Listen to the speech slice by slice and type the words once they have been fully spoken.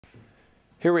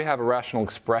Here we have a rational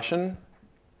expression,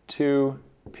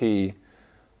 2p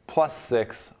plus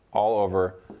 6 all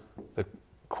over the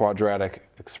quadratic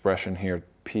expression here,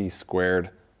 p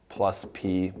squared plus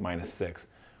p minus 6.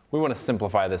 We want to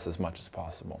simplify this as much as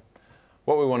possible.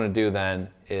 What we want to do then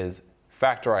is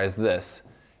factorize this,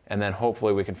 and then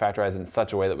hopefully we can factorize it in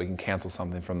such a way that we can cancel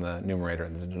something from the numerator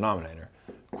and the denominator.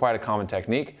 Quite a common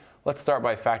technique. Let's start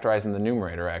by factorizing the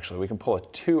numerator, actually. We can pull a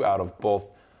 2 out of both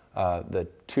the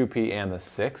 2p and the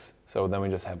 6. So then we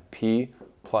just have p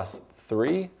plus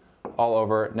 3 all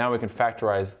over. Now we can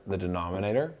factorize the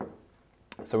denominator.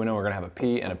 So we know we're going to have a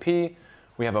p and a p.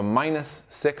 We have a minus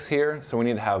 6 here, so we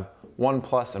need to have 1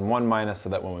 plus and 1 minus so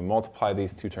that when we multiply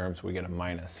these two terms, we get a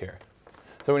minus here.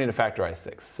 So we need to factorize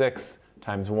 6. 6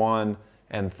 times 1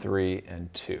 and 3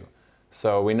 and 2.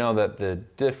 So we know that the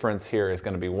difference here is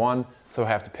going to be 1, so we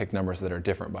have to pick numbers that are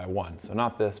different by 1. So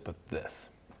not this, but this.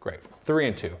 Great. 3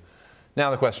 and 2. Now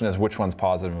the question is which one's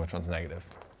positive and which one's negative.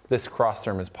 This cross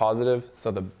term is positive, so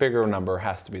the bigger number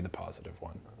has to be the positive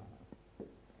one.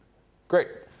 Great.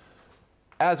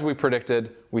 As we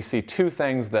predicted, we see two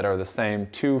things that are the same,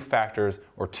 two factors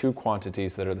or two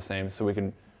quantities that are the same, so we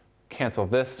can cancel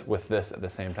this with this at the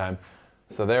same time.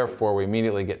 So therefore, we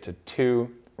immediately get to 2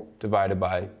 divided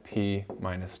by p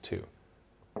minus 2.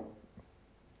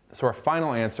 So our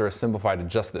final answer is simplified to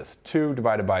just this, 2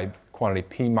 divided by quantity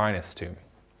p minus 2.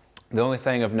 The only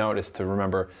thing of note is to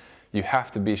remember you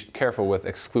have to be careful with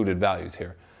excluded values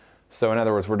here. So in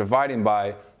other words, we're dividing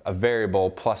by a variable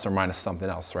plus or minus something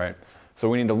else, right? So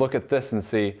we need to look at this and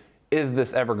see, is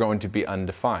this ever going to be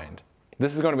undefined?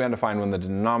 This is going to be undefined when the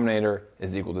denominator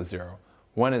is equal to 0.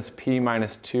 When is p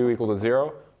minus 2 equal to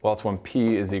 0? Well, it's when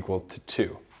p is equal to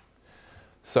 2.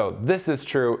 So this is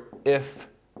true if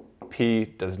p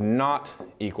does not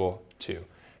equal 2.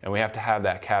 And we have to have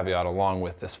that caveat along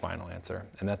with this final answer.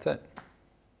 And that's it.